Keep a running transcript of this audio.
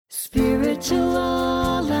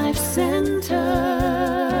Spiritual Life Center,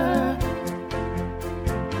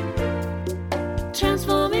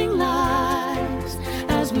 transforming lives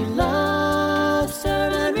as we love,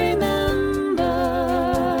 serve, and remember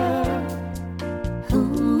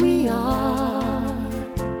who we are.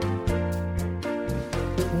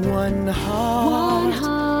 One heart,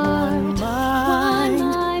 one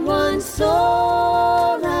mind, one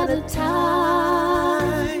soul at a time.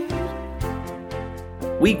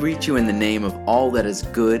 We greet you in the name of all that is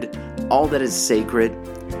good, all that is sacred,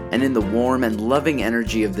 and in the warm and loving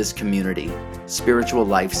energy of this community, Spiritual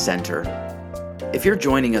Life Center. If you're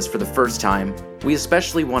joining us for the first time, we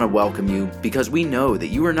especially want to welcome you because we know that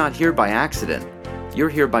you are not here by accident. You're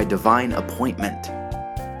here by divine appointment.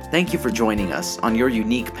 Thank you for joining us on your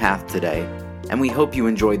unique path today, and we hope you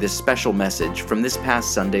enjoy this special message from this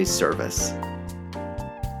past Sunday's service.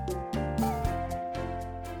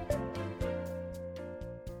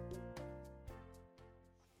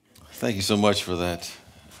 Thank you so much for that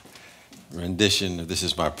rendition of This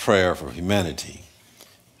Is My Prayer for Humanity.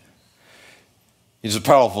 It's a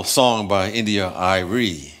powerful song by India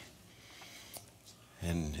Arie.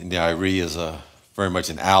 And India Arie is very much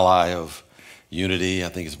an ally of Unity. I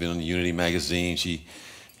think it's been on the Unity magazine. She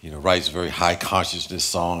writes a very high consciousness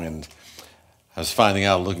song. And I was finding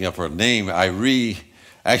out, looking up her name, Arie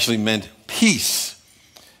actually meant peace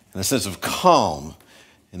and a sense of calm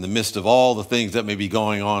in the midst of all the things that may be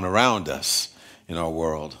going on around us in our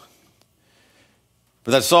world.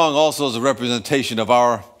 But that song also is a representation of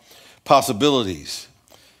our possibilities,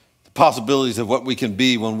 the possibilities of what we can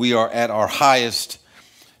be when we are at our highest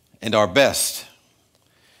and our best.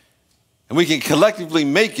 And we can collectively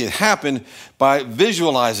make it happen by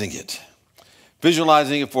visualizing it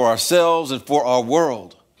for ourselves and for our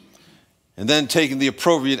world, and then taking the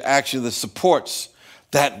appropriate action that supports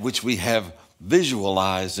that which we have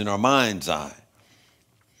visualized in our mind's eye.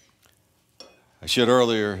 I shared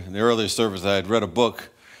earlier, in the earlier service, I had read a book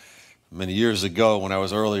many years ago when I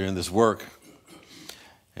was earlier in this work.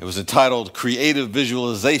 It was entitled Creative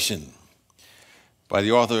Visualization by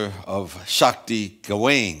the author of Shakti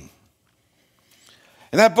Gawain.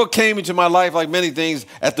 And that book came into my life, like many things,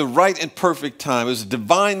 at the right and perfect time. It was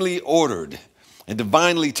divinely ordered and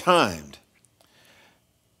divinely timed.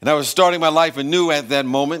 And I was starting my life anew at that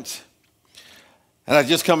moment. And I'd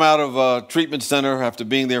just come out of a treatment center after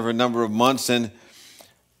being there for a number of months, and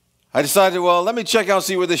I decided, well, let me check out and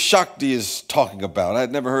see what this Shakti is talking about. I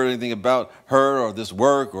had never heard anything about her or this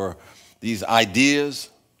work or these ideas.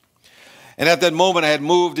 And at that moment, I had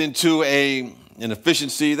moved into an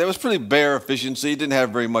efficiency that was pretty bare efficiency, didn't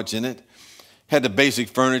have very much in it. Had the basic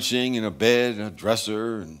furnishing, a bed, a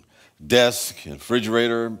dresser, and desk, and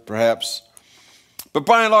refrigerator, perhaps. But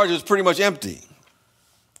by and large, it was pretty much empty.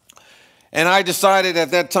 And I decided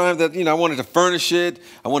at that time that, I wanted to furnish it,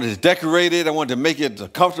 I wanted to decorate it, I wanted to make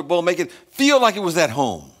it comfortable, make it feel like it was at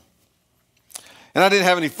home. And I didn't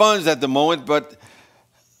have any funds at the moment, but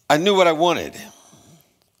I knew what I wanted.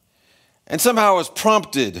 And somehow I was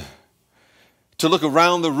prompted to look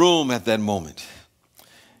around the room at that moment.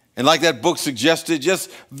 And like that book suggested, just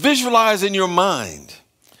visualize in your mind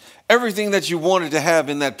everything that you wanted to have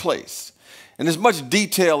in that place, in as much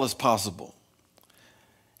detail as possible.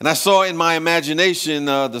 And I saw in my imagination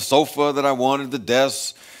the sofa that I wanted, the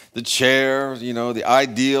desk, the chair, the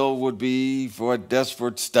ideal would be for a desk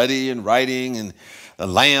for study and writing, and a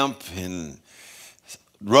lamp and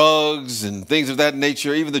rugs and things of that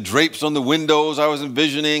nature, even the drapes on the windows I was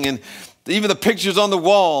envisioning, and even the pictures on the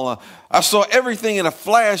wall. I saw everything in a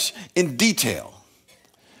flash in detail.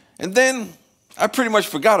 And then I pretty much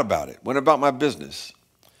forgot about it, went about my business.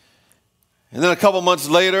 And then a couple months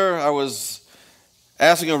later, I was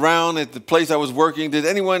asking around at the place I was working, did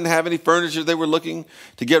anyone have any furniture they were looking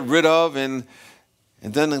to get rid of? And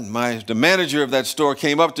then the manager of that store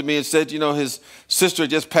came up to me and said, his sister had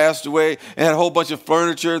just passed away and had a whole bunch of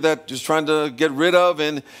furniture that he was trying to get rid of.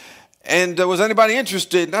 And was anybody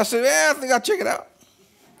interested? And I said, I think I'll check it out.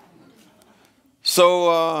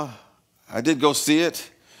 So I did go see it.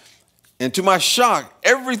 And to my shock,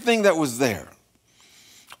 everything that was there,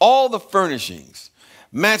 all the furnishings,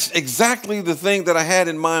 matched exactly the thing that I had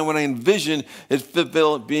in mind when I envisioned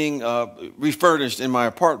it being refurnished in my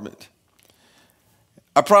apartment.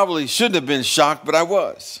 I probably shouldn't have been shocked, but I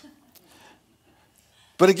was.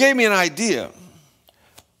 But it gave me an idea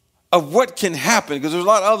of what can happen, because there's a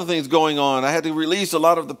lot of other things going on. I had to release a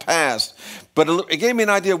lot of the past, but it gave me an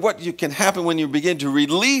idea of what can happen when you begin to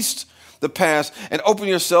release the past and open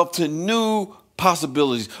yourself to new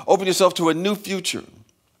possibilities, open yourself to a new future.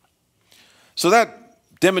 So that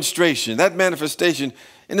demonstration, that manifestation,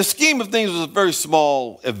 in the scheme of things, it was a very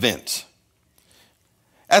small event.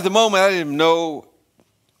 At the moment, I didn't even know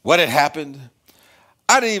what had happened.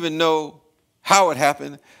 I didn't even know how it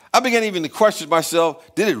happened. I began even to question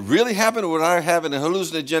myself, did it really happen, or was I having a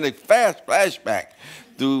hallucinogenic fast flashback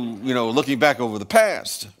through, looking back over the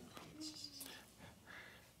past?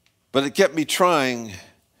 But it kept me trying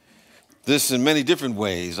this in many different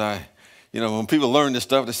ways. When people learn this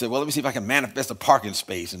stuff, they say, well, let me see if I can manifest a parking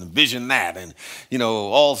space and envision that and,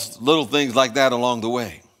 all little things like that along the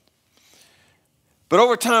way. But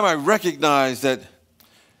over time, I recognized that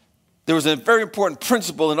there was a very important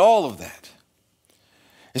principle in all of that.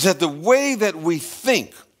 Is that the way that we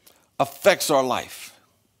think affects our life.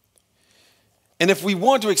 And if we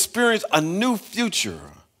want to experience a new future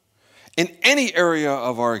in any area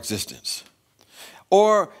of our existence,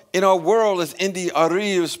 or in our world, as Indy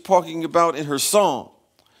Ari is talking about in her song,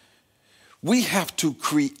 we have to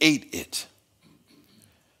create it.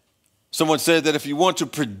 Someone said that if you want to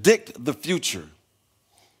predict the future,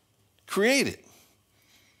 create it.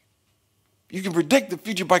 You can predict the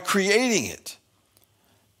future by creating it.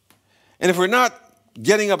 And if we're not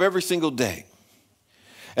getting up every single day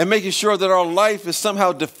and making sure that our life is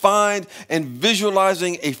somehow defined and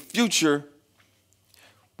visualizing a future,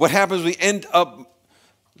 what happens, we end up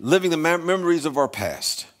living the memories of our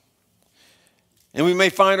past. And we may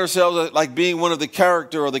find ourselves like being one of the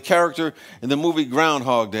character in the movie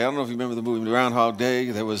Groundhog Day. I don't know if you remember the movie Groundhog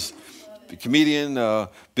Day. There was the comedian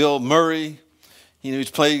Bill Murray. He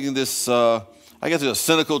was playing this, I guess it was a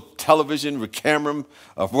cynical television Cameron,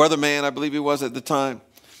 a weatherman, I believe he was at the time.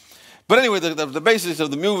 But anyway, the basis of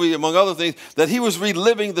the movie, among other things, that he was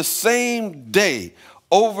reliving the same day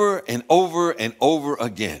over and over and over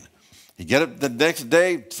again. You get up the next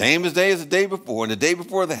day, same day as the day before, and the day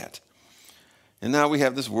before that. And now we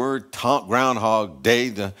have this word, Groundhog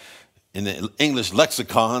Day, in the English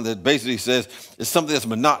lexicon, that basically says it's something that's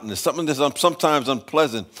monotonous, something that's sometimes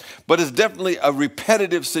unpleasant, but it's definitely a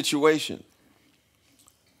repetitive situation.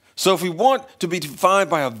 So if we want to be defined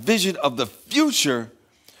by a vision of the future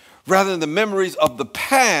rather than the memories of the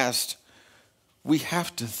past, we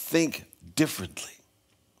have to think differently.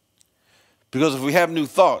 Because if we have new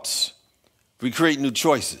thoughts, we create new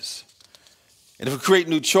choices. And if we create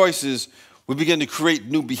new choices, we begin to create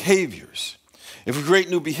new behaviors. If we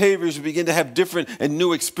create new behaviors, we begin to have different and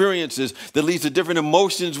new experiences that leads to different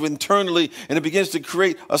emotions internally, and it begins to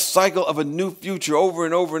create a cycle of a new future over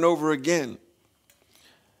and over and over again.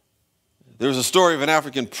 There's a story of an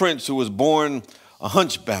African prince who was born a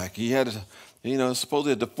hunchback. He had,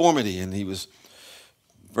 supposedly a deformity, and he was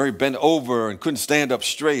very bent over and couldn't stand up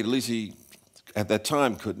straight. At least he, at that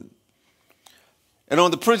time, couldn't. And on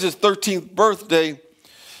the prince's 13th birthday,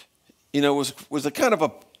 was a kind of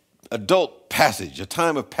a adult passage, a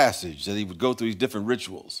time of passage that he would go through these different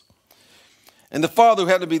rituals. And the father, who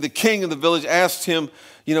happened to be the king of the village, asked him,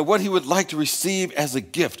 what he would like to receive as a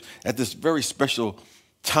gift at this very special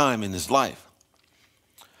time in his life.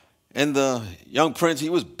 And the young prince, he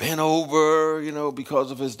was bent over,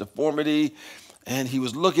 because of his deformity, and he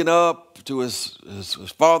was looking up to his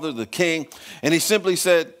father, the king, and he simply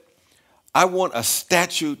said, I want a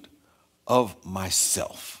statue of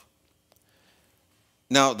myself.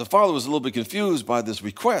 Now, the father was a little bit confused by this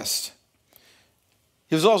request.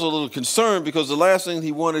 He was also a little concerned because the last thing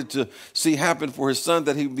he wanted to see happen for his son,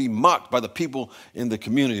 that he would be mocked by the people in the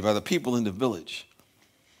community, by the people in the village.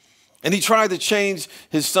 And he tried to change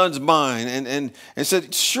his son's mind and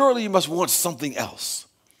said, surely you must want something else.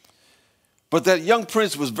 But that young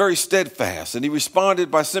prince was very steadfast, and he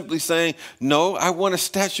responded by simply saying, no, I want a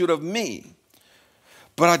statue of me.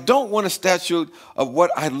 But I don't want a statue of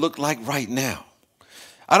what I look like right now.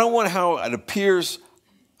 I don't want how it appears,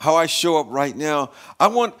 how I show up right now. I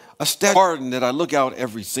want a statue garden that I look out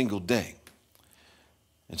every single day.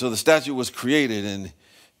 And so the statue was created and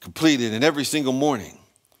completed, and every single morning,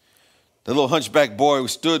 the little hunchback boy who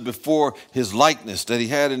stood before his likeness that he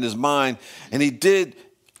had in his mind, and he did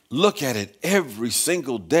look at it every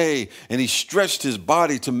single day, and he stretched his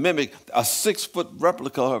body to mimic a 6-foot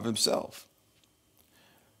replica of himself.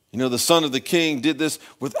 The son of the king did this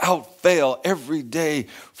without fail every day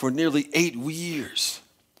for nearly 8 years.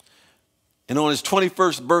 And on his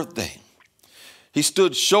 21st birthday, he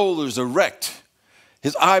stood shoulders erect.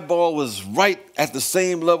 His eyeball was right at the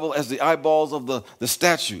same level as the eyeballs of the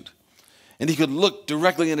statue. And he could look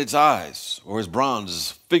directly in its eyes, or his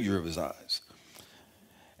bronze figure of his eyes.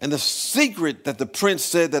 And the secret that the prince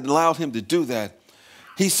said that allowed him to do that,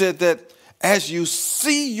 he said that as you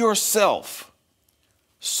see yourself,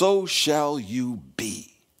 so shall you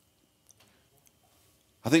be.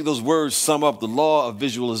 I think those words sum up the law of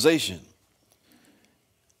visualization.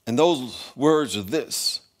 And those words are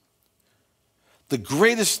this: the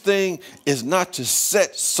greatest thing is not to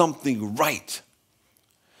set something right.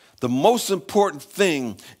 The most important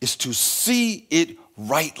thing is to see it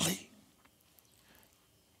rightly.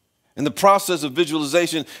 And the process of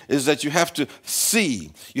visualization is that you have to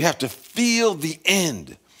see, you have to feel the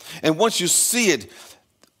end. And once you see it,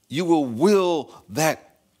 you will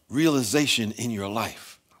that realization in your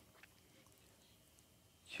life.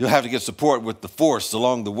 You'll have to get support with the force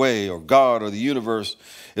along the way, or God, or the universe.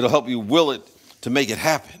 It'll help you will it to make it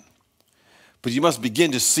happen. But you must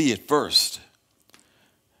begin to see it first.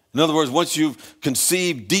 In other words, once you've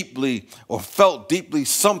conceived deeply or felt deeply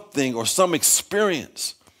something or some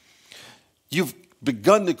experience, you've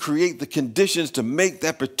begun to create the conditions to make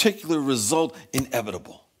that particular result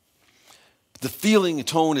inevitable. The feeling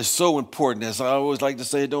tone is so important. As I always like to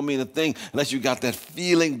say, it don't mean a thing unless you got that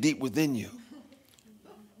feeling deep within you.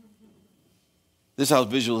 This is how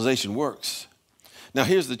visualization works. Now,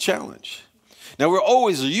 here's the challenge. Now, we're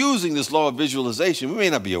always using this law of visualization. We may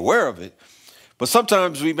not be aware of it, but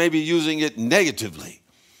sometimes we may be using it negatively.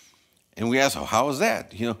 And we ask, oh, how is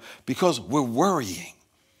that? Because we're worrying.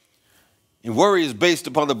 And worry is based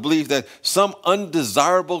upon the belief that some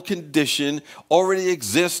undesirable condition already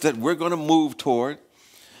exists that we're going to move toward.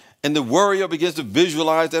 And the worrier begins to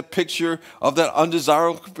visualize that picture of that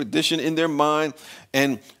undesirable condition in their mind.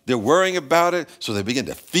 And they're worrying about it, so they begin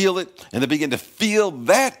to feel it. And they begin to feel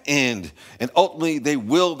that end. And ultimately, they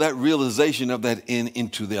will that realization of that end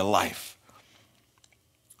into their life.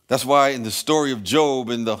 That's why in the story of Job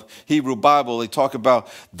in the Hebrew Bible, they talk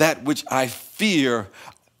about that which I fear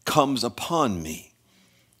comes upon me.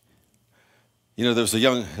 There was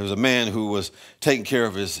a man who was taking care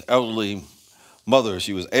of his elderly mother.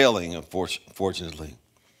 She was ailing, unfortunately.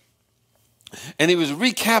 And he was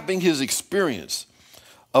recapping his experience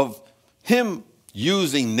of him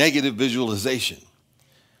using negative visualization.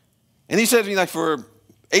 And he said to me, for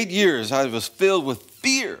 8 years, I was filled with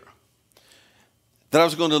fear that I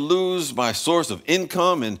was going to lose my source of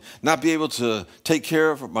income and not be able to take care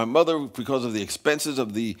of my mother because of the expenses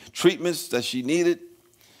of the treatments that she needed.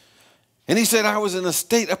 And he said I was in a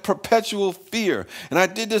state of perpetual fear. And I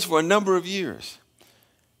did this for a number of years.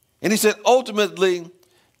 And he said, ultimately,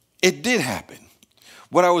 it did happen.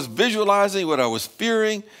 What I was visualizing, what I was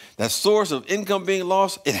fearing, that source of income being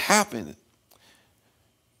lost, it happened.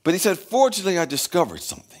 But he said, fortunately, I discovered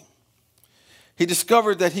something. He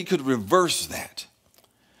discovered that he could reverse that.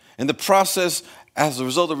 And the process, as a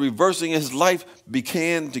result of reversing his life,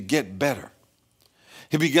 began to get better.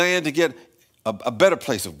 He began to get a better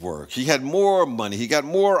place of work. He had more money. He got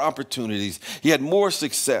more opportunities. He had more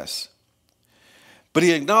success. But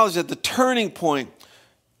he acknowledged that the turning point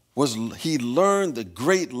was he learned the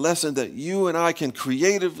great lesson that you and I can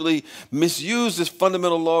creatively misuse this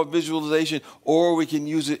fundamental law of visualization, or we can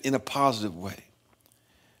use it in a positive way.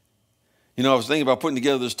 I was thinking about putting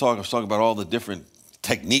together this talk. I was talking about all the different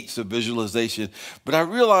techniques of visualization. But I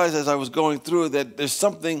realized as I was going through it that there's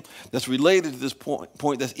something that's related to this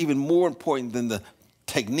point that's even more important than the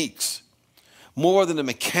techniques, more than the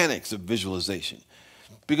mechanics of visualization.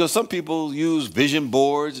 Because some people use vision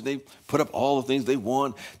boards and they put up all the things they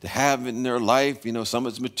want to have in their life. Some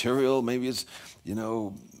of it's material, maybe it's,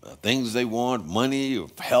 things they want, money or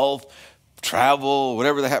health, travel,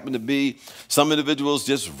 whatever they happen to be. Some individuals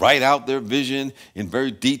just write out their vision in very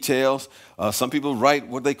details. Some people write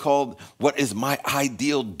what they call, what is my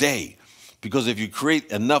ideal day? Because if you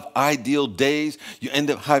create enough ideal days, you end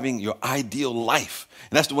up having your ideal life.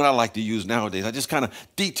 And that's the one I like to use nowadays. I just kind of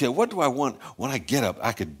detail, what do I want when I get up?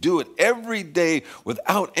 I could do it every day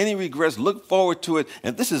without any regrets, look forward to it.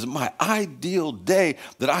 And this is my ideal day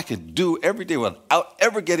that I can do every day without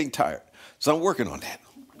ever getting tired. So I'm working on that.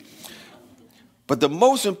 But the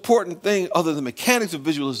most important thing, other than the mechanics of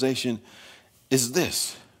visualization, is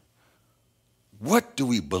this. What do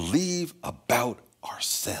we believe about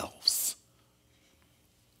ourselves?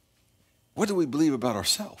 What do we believe about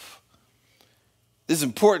ourselves? It's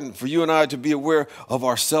important for you and I to be aware of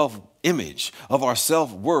our self-image, of our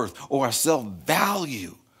self-worth, or our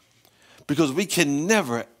self-value. Because we can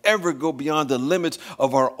never, ever go beyond the limits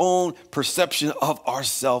of our own perception of our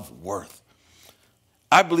self-worth.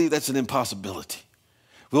 I believe that's an impossibility.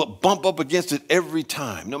 We'll bump up against it every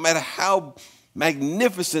time, no matter how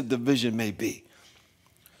magnificent the vision may be.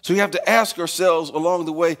 So we have to ask ourselves along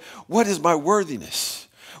the way, what is my worthiness?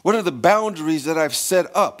 What are the boundaries that I've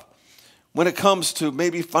set up when it comes to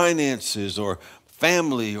maybe finances or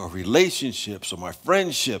family or relationships or my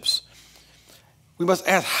friendships? We must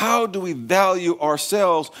ask, how do we value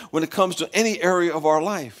ourselves when it comes to any area of our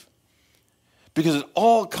life? Because it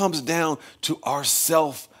all comes down to our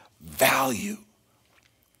self-value. value.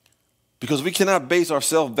 Because we cannot base our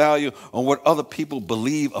self-value on what other people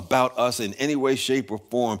believe about us in any way, shape, or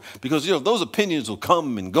form. Because, those opinions will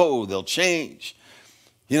come and go. They'll change.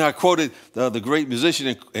 I quoted the great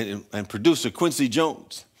musician and producer Quincy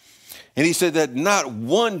Jones. And he said that not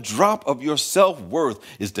one drop of your self-worth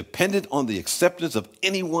is dependent on the acceptance of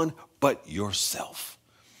anyone but yourself.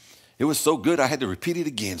 It was so good, I had to repeat it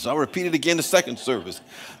again. So I'll repeat it again the second service.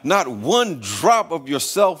 Not one drop of your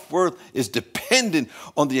self-worth is dependent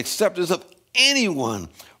on the acceptance of anyone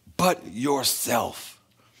but yourself.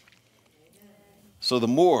 So the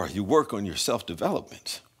more you work on your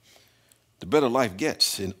self-development, the better life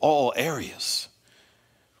gets in all areas.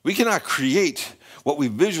 We cannot create what we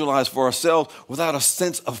visualize for ourselves without a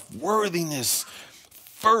sense of worthiness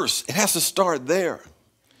first. It has to start there.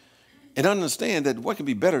 And understand that what can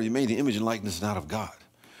be better, you made the image and likeness not of God.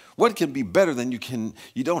 What can be better than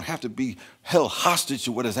you don't have to be held hostage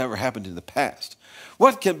to what has ever happened in the past.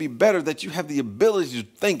 What can be better that you have the ability to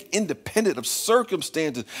think independent of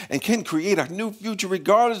circumstances and can create a new future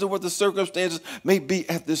regardless of what the circumstances may be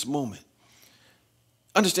at this moment.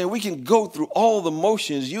 Understand, we can go through all the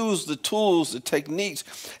motions, use the tools, the techniques,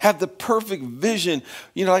 have the perfect vision.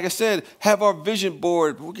 Like I said, have our vision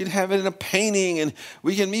board. We can have it in a painting, and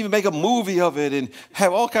we can even make a movie of it and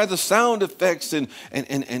have all kinds of sound effects and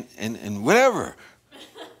whatever.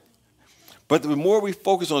 But the more we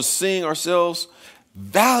focus on seeing ourselves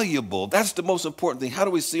valuable, that's the most important thing. How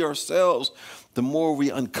do we see ourselves? The more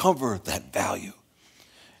we uncover that value.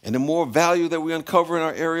 And the more value that we uncover in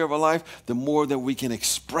our area of our life, the more that we can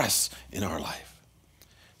express in our life.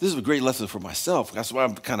 This is a great lesson for myself. That's why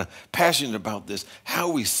I'm kind of passionate about this. How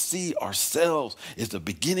we see ourselves is the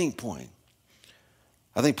beginning point.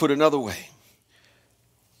 I think put another way,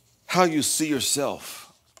 how you see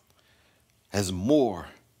yourself has more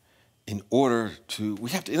in order to,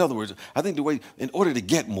 in other words, I think in order to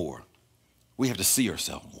get more, we have to see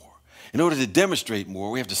ourselves more. In order to demonstrate more,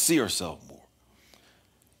 we have to see ourselves more.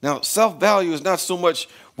 Now, self-value is not so much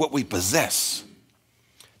what we possess.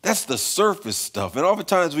 That's the surface stuff. And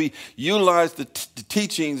oftentimes we utilize the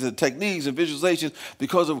teachings and techniques and visualizations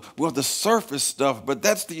because of the surface stuff. But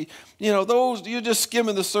that's those, you're just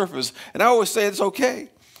skimming the surface. And I always say it's okay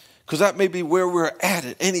because that may be where we're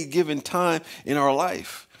at any given time in our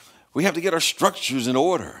life. We have to get our structures in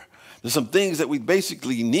order. There's some things that we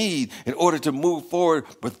basically need in order to move forward,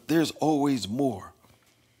 but there's always more.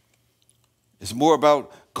 It's more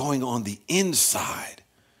about going on the inside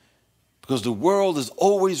because the world is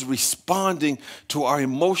always responding to our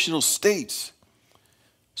emotional states.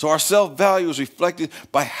 So our self-value is reflected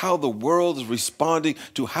by how the world is responding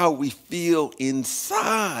to how we feel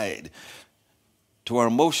inside, to our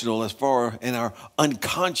emotional as far and our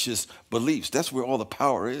unconscious beliefs. That's where all the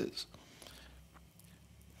power is.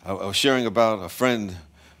 I was sharing about a friend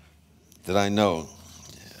that I've known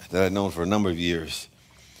for a number of years.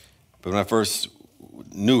 But when I first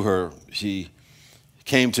knew her, she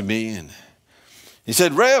came to me and he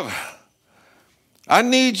said, "Rev, I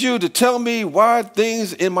need you to tell me why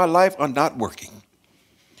things in my life are not working."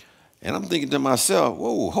 And I'm thinking to myself,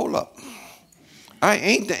 whoa, hold up. I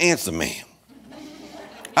ain't the answer man.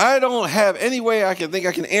 I don't have any way I can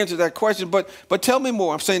answer that question, but tell me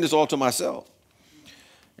more. I'm saying this all to myself.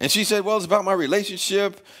 And she said, well, it's about my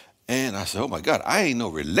relationship. And I said, oh my God, I ain't no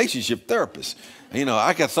relationship therapist.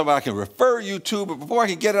 I got somebody I can refer you to, but before I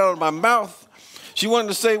can get it out of my mouth, she wanted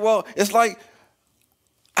to say, well, it's like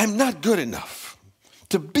I'm not good enough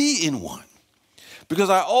to be in one because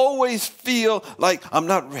I always feel like I'm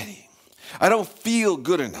not ready. I don't feel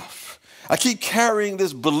good enough. I keep carrying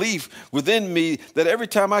this belief within me that every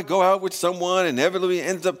time I go out with someone, inevitably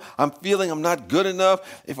ends up I'm feeling I'm not good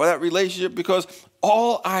enough for that relationship because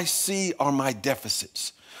all I see are my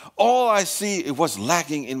deficits. All I see is what's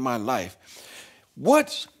lacking in my life.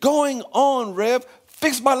 What's going on, Rev?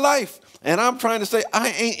 Fix my life. And I'm trying to say, I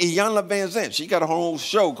ain't Iyanla Vanzant. She got a whole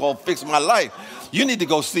show called Fix My Life. You need to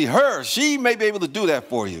go see her. She may be able to do that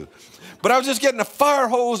for you. But I was just getting a fire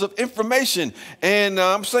hose of information. And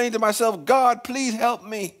I'm saying to myself, God, please help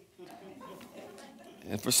me.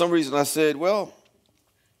 And for some reason I said, well,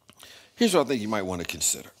 here's what I think you might want to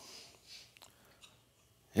consider.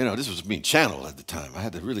 This was being channeled at the time. I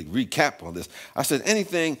had to really recap on this. I said,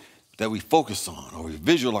 anything that we focus on or we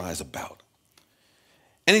visualize about,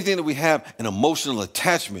 anything that we have an emotional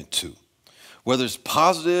attachment to, whether it's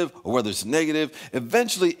positive or whether it's negative,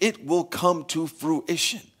 eventually it will come to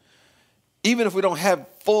fruition. Even if we don't have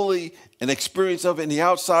fully an experience of it in the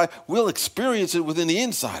outside, we'll experience it within the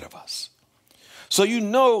inside of us. So you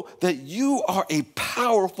know that you are a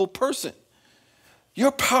powerful person.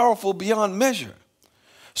 You're powerful beyond measure.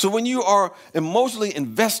 So when you are emotionally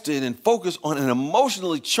invested and focused on an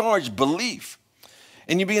emotionally charged belief,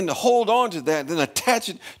 and you begin to hold on to that, then attach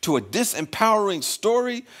it to a disempowering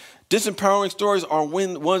story. Disempowering stories are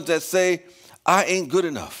ones that say, I ain't good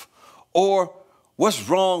enough, or what's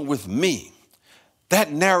wrong with me?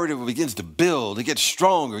 That narrative begins to build, it gets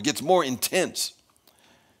stronger, it gets more intense.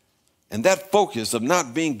 And that focus of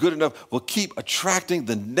not being good enough will keep attracting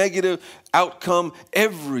the negative outcome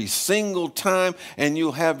every single time, and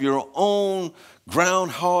you'll have your own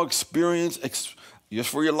groundhog experience just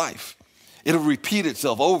for your life. It'll repeat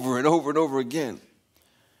itself over and over and over again.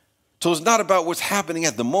 So it's not about what's happening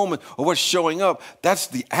at the moment or what's showing up. That's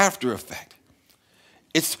the after effect.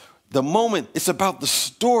 It's the moment. It's about the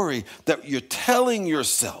story that you're telling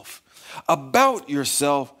yourself about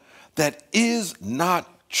yourself that is not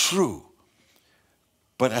true.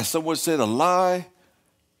 But as someone said, a lie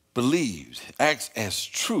believed acts as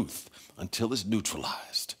truth until it's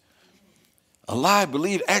neutralized. A lie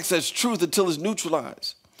believed acts as truth until it's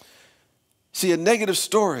neutralized. See, a negative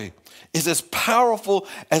story is as powerful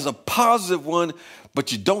as a positive one,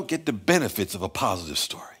 but you don't get the benefits of a positive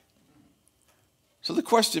story. So the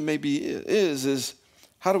question maybe is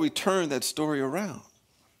how do we turn that story around?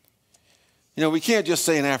 You know, we can't just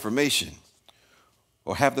say an affirmation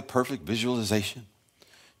or have the perfect visualization,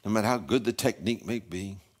 no matter how good the technique may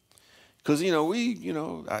be. Because,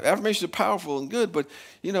 affirmations are powerful and good, but,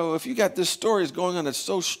 if you got this story that's going on that's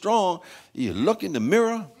so strong, you look in the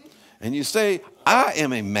mirror and you say, I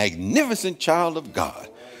am a magnificent child of God.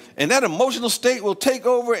 And that emotional state will take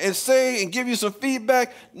over and say and give you some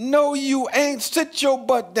feedback, no, you ain't. Sit your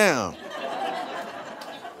butt down.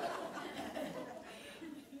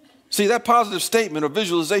 See, that positive statement or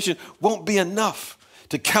visualization won't be enough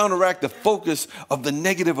to counteract the focus of the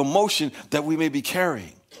negative emotion that we may be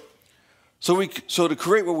carrying. So to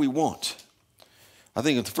create what we want, I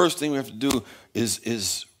think the first thing we have to do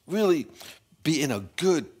is really be in a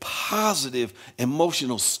good, positive,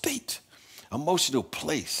 emotional state, emotional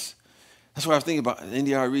place. That's why I was thinking about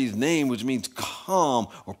NDIRE's name, which means calm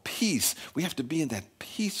or peace. We have to be in that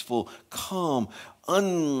peaceful, calm,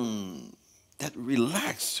 that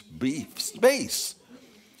relaxed space.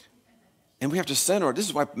 And we have to center. This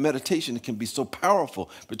is why meditation can be so powerful,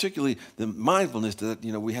 particularly the mindfulness that,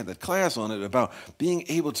 we had that class on it about being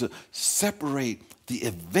able to separate the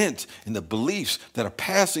event and the beliefs that are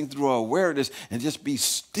passing through our awareness and just be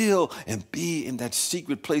still and be in that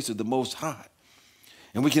secret place of the Most High.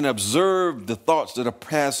 And we can observe the thoughts that are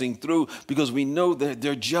passing through because we know that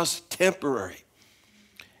they're just temporary.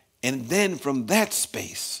 And then from that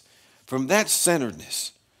space, from that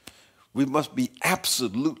centeredness, we must be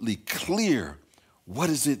absolutely clear, what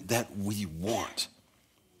is it that we want?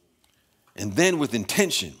 And then with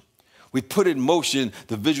intention, we put in motion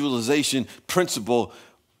the visualization principle,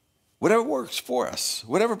 whatever works for us,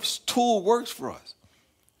 whatever tool works for us.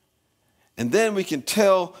 And then we can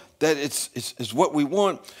tell that it's what we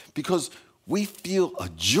want because we feel a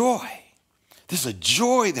joy. There's a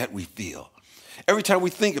joy that we feel every time we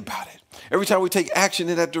think about it. Every time we take action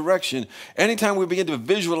in that direction, anytime we begin to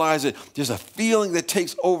visualize it, there's a feeling that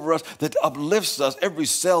takes over us, that uplifts us. Every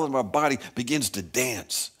cell in our body begins to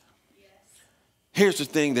dance. Yes. Here's the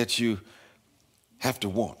thing that you have to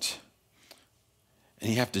want,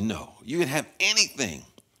 and you have to know. You can have anything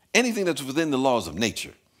that's within the laws of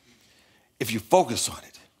nature, if you focus on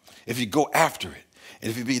it, if you go after it,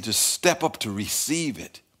 and if you begin to step up to receive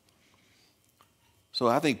it. So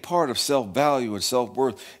I think part of self-value and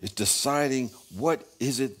self-worth is deciding what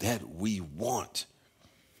is it that we want.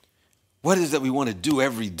 What is it that we want to do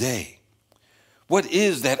every day? What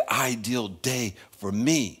is that ideal day for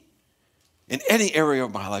me? In any area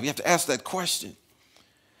of my life, you have to ask that question.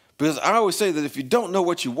 Because I always say that if you don't know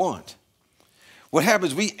what you want, what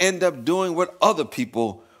happens, we end up doing what other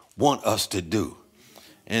people want us to do.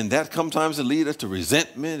 And that sometimes will lead us to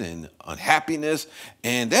resentment and unhappiness,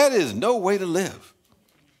 and that is no way to live.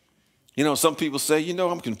 Some people say,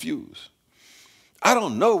 I'm confused. I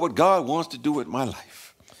don't know what God wants to do with my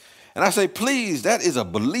life. And I say, please, that is a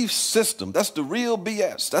belief system. That's the real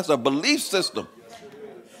BS. That's a belief system.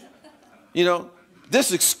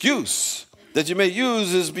 This excuse that you may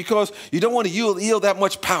use is because you don't want to yield that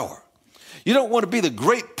much power. You don't want to be the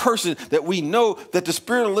great person that we know that the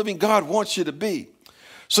Spirit of the living God wants you to be.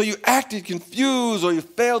 So you acted confused or you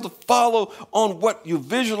failed to follow on what you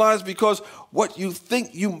visualized because what you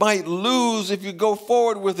think you might lose if you go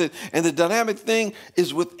forward with it. And the dynamic thing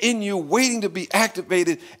is within you waiting to be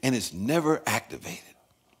activated, and it's never activated.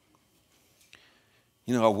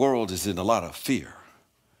 Our world is in a lot of fear.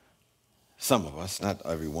 Some of us, not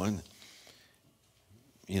everyone.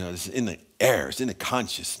 It's in the air, it's in the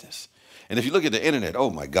consciousness. And if you look at the internet, oh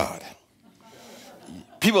my God,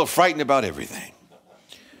 people are frightened about everything.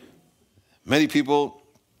 Many people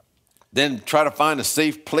then try to find a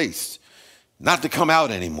safe place not to come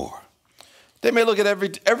out anymore. They may look at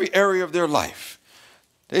every area of their life.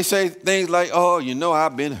 They say things like, oh,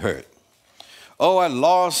 I've been hurt. Oh, I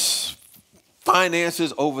lost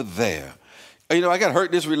finances over there. I got hurt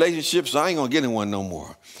in this relationship, so I ain't going to get in one no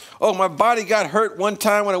more. Oh, my body got hurt one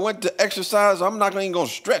time when I went to exercise. I'm not even going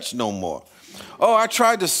to stretch no more. Oh, I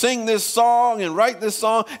tried to sing this song and write this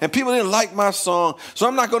song, and people didn't like my song, so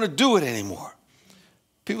I'm not going to do it anymore.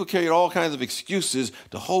 People carry all kinds of excuses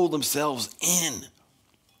to hold themselves in.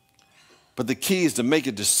 But the key is to make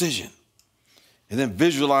a decision and then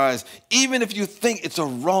visualize, even if you think it's a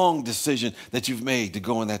wrong decision that you've made to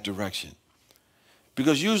go in that direction.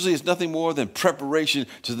 Because usually it's nothing more than preparation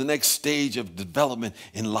to the next stage of development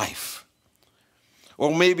in life.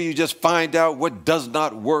 Or maybe you just find out what does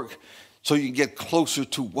not work so you can get closer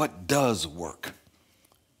to what does work.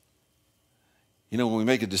 When we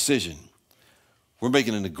make a decision, we're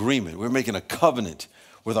making an agreement. We're making a covenant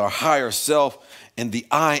with our higher self, and the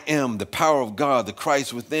I am, the power of God, the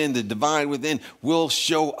Christ within, the divine within will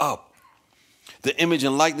show up. The image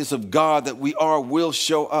and likeness of God that we are will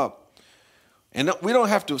show up. And we don't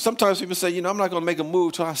have to. Sometimes people say, I'm not going to make a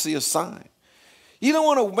move till I see a sign. You don't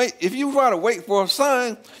want to wait. If you try to wait for a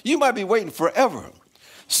sign, you might be waiting forever.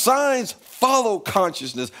 Signs follow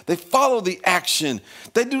consciousness. They follow the action.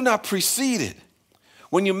 They do not precede it.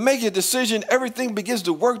 When you make a decision, everything begins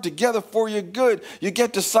to work together for your good. You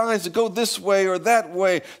get the signs to go this way or that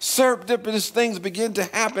way. Serendipitous things begin to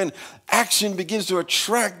happen. Action begins to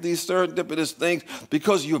attract these serendipitous things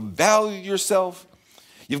because you value yourself,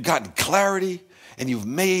 you've gotten clarity, and you've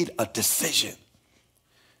made a decision.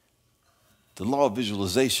 The law of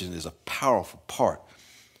visualization is a powerful part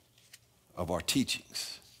of our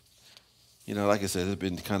teachings. Like I said, it's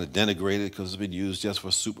been kind of denigrated because it's been used just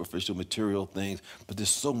for superficial material things, but there's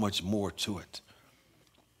so much more to it.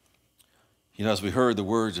 As we heard the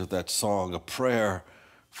words of that song, A Prayer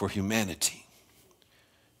for Humanity,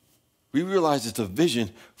 we realize it's a vision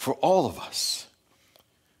for all of us.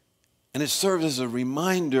 And it serves as a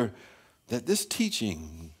reminder that this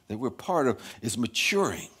teaching that we're part of is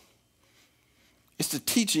maturing. It's the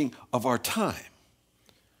teaching of our time.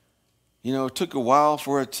 It took a while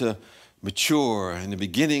for it to mature. In the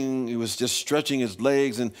beginning, it was just stretching his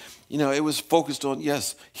legs, and it was focused on,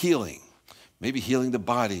 yes, healing. Maybe healing the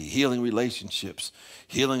body, healing relationships,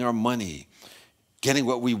 healing our money, getting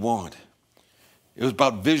what we want. It was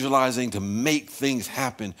about visualizing to make things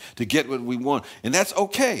happen, to get what we want. And that's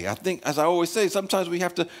okay. I think, as I always say, sometimes we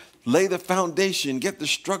have to lay the foundation, get the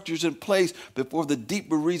structures in place before the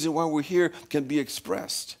deeper reason why we're here can be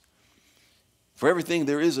expressed. For everything,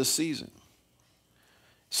 there is a season.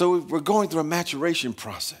 So we're going through a maturation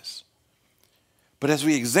process. But as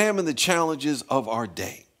we examine the challenges of our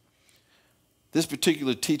day, this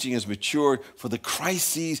particular teaching has matured for the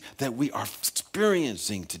crises that we are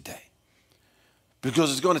experiencing today.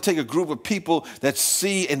 Because it's going to take a group of people that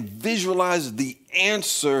see and visualize the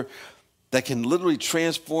answer that can literally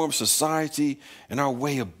transform society and our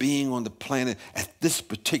way of being on the planet at this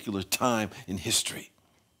particular time in history.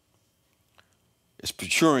 It's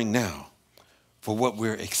maturing now for what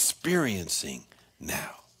we're experiencing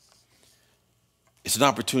now. It's an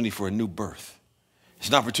opportunity for a new birth. It's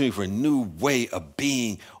an opportunity for a new way of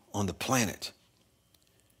being on the planet.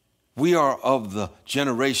 We are of the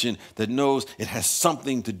generation that knows it has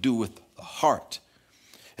something to do with the heart.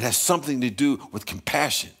 It has something to do with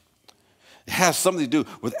compassion. It has something to do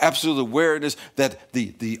with absolute awareness that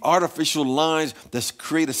the artificial lines that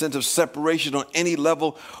create a sense of separation on any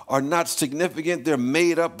level are not significant. They're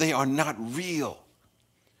made up. They are not real.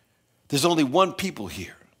 There's only one people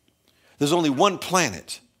here. There's only one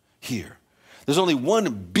planet here. There's only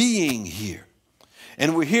one being here.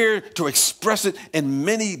 And we're here to express it in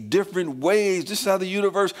many different ways. This is how the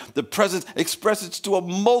universe, the presence, expresses it to a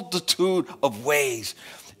multitude of ways.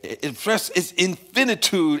 It expresses its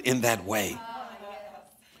infinitude in that way.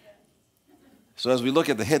 So as we look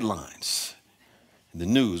at the headlines in the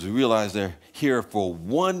news, we realize they're here for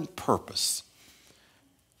one purpose.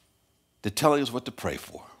 They're telling us what to pray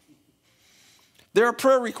for. There are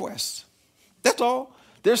prayer requests. That's all.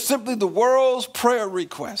 They're simply the world's prayer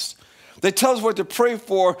requests. They tell us what to pray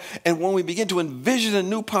for, and when we begin to envision a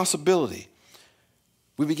new possibility,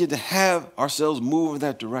 we begin to have ourselves move in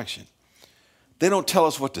that direction. They don't tell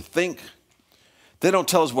us what to think. They don't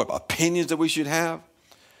tell us what opinions that we should have.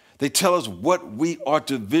 They tell us what we are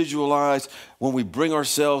to visualize when we bring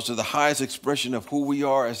ourselves to the highest expression of who we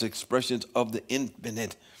are as expressions of the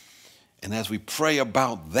infinite. And as we pray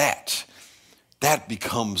about that, that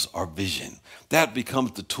becomes our vision. That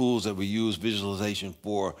becomes the tools that we use visualization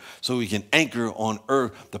for, so we can anchor on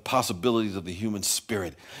earth the possibilities of the human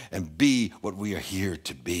spirit and be what we are here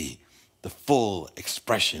to be, the full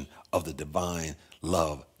expression of the divine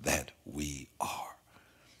love that we are.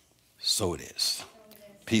 So it is.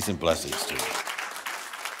 Peace and blessings to you.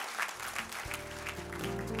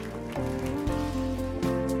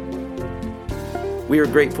 We are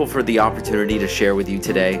grateful for the opportunity to share with you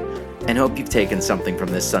today and hope you've taken something from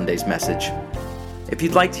this Sunday's message. If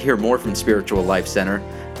you'd like to hear more from Spiritual Life Center,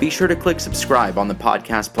 be sure to click subscribe on the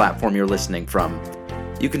podcast platform you're listening from.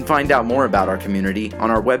 You can find out more about our community on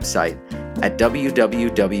our website at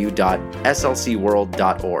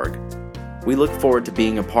www.slcworld.org. We look forward to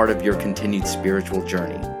being a part of your continued spiritual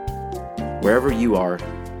journey. Wherever you are,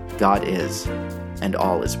 God is, and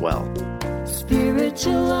all is well.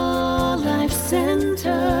 Spiritual Life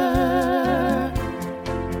Center.